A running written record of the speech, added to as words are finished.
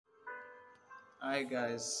Hi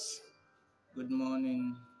guys, good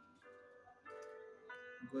morning,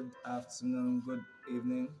 good afternoon, good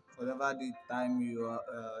evening, whatever the time you are,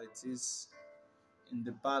 it is in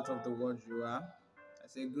the part of the world you are. I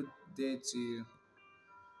say good day to you.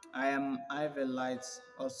 I am Hive,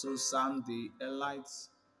 also SamDElite,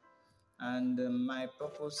 and my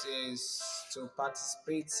purpose here is to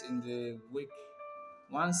participate in the week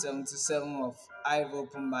 177 of Hive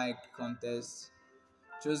Open Mic contest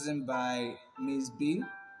chosen by Miss B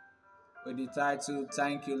with the title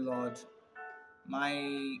 "Thank You Lord."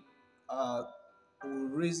 My uh,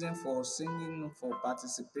 reason for singing, for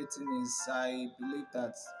participating, is I believe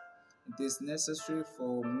that it is necessary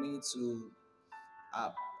for me to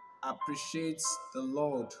uh, appreciate the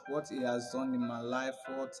Lord, what He has done in my life,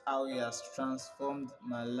 how He has transformed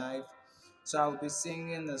my life. So I'll be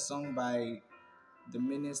singing a song by the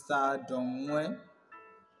minister Don Mue.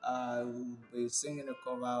 I will be singing a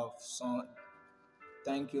cover of song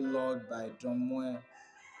 "Thank You Lord" by Don Mue.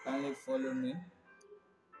 Kindly follow me.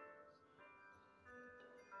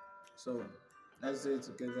 So let's do it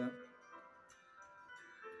together.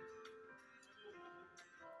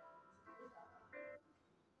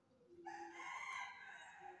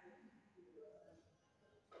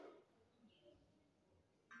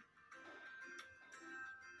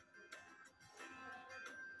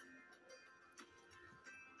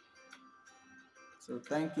 So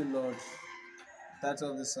thank you, Lord. The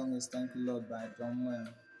title of the song is "Thank You, Lord" by Drumwell.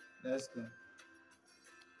 Let's go.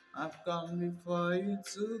 I've come before you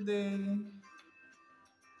today.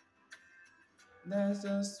 There's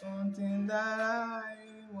just one thing that I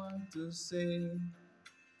want to say.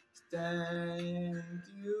 Thank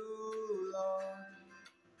you, Lord.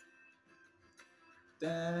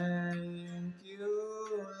 Thank you,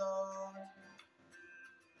 Lord,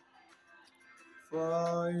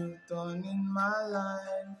 for you turning my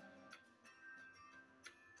life,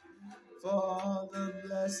 for the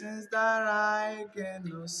blessings that I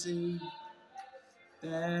cannot see.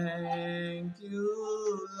 Thank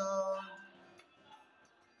you, Lord.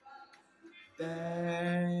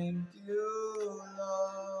 Thank you,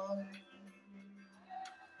 Lord.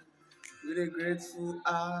 With a grateful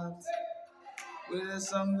heart, with a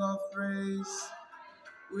song of praise,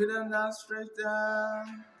 with an outstretched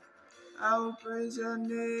arm, I will praise your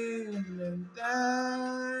name and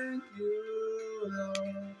thank you,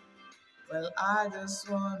 Lord. Well, I just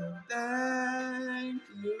want to thank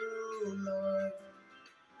you, Lord,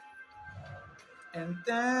 and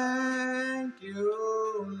thank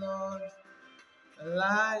you, Lord. Well,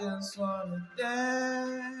 I just want to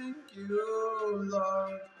thank you,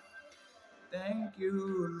 Lord. Thank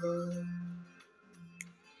you, Lord.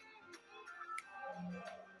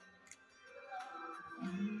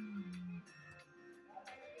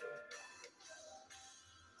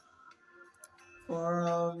 For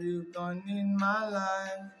all you've done in my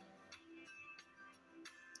life.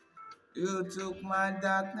 You took my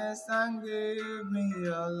darkness and gave me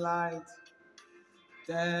your light.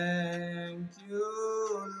 Thank you,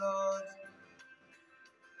 Lord.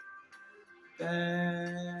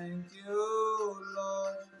 Thank you,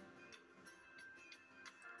 Lord.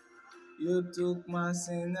 You took my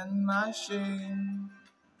sin and my shame.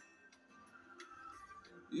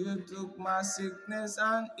 You took my sickness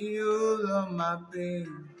and healed all my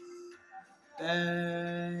pain.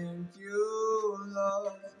 Thank you,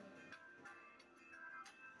 Lord.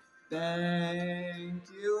 Thank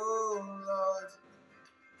you, Lord.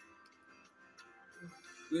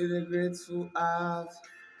 With a grateful heart,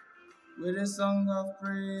 with a song of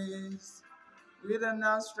praise, with an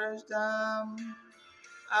outstretched arm,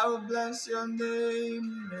 I will bless your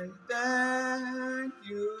name and thank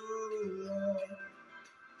you, Lord.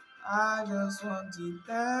 I just want to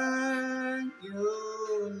thank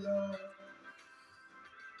you, Lord,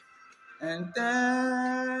 and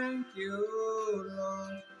thank you,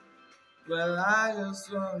 Lord. Well, I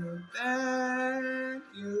just want to thank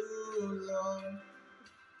you, Lord,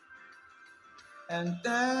 and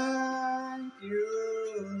thank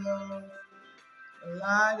you, Lord. Well,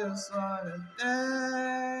 I just want to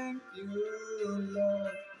thank you,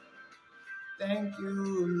 Lord. Thank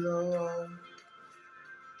you, Lord.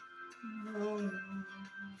 Oh,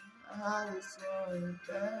 I just want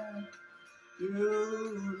to thank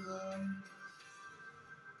you, Lord.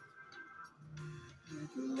 Thank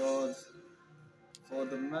you, Lord, for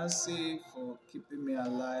the mercy, for keeping me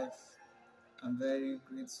alive. I'm very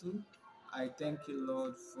grateful. I thank you,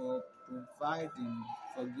 Lord, for providing,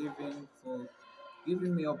 for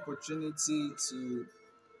giving me opportunity to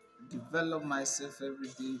develop myself every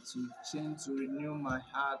day, to change, to renew my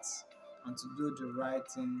heart, and to do the right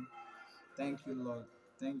thing. Thank you, Lord.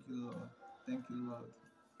 Thank you, Lord. Thank you, God.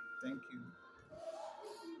 Thank you.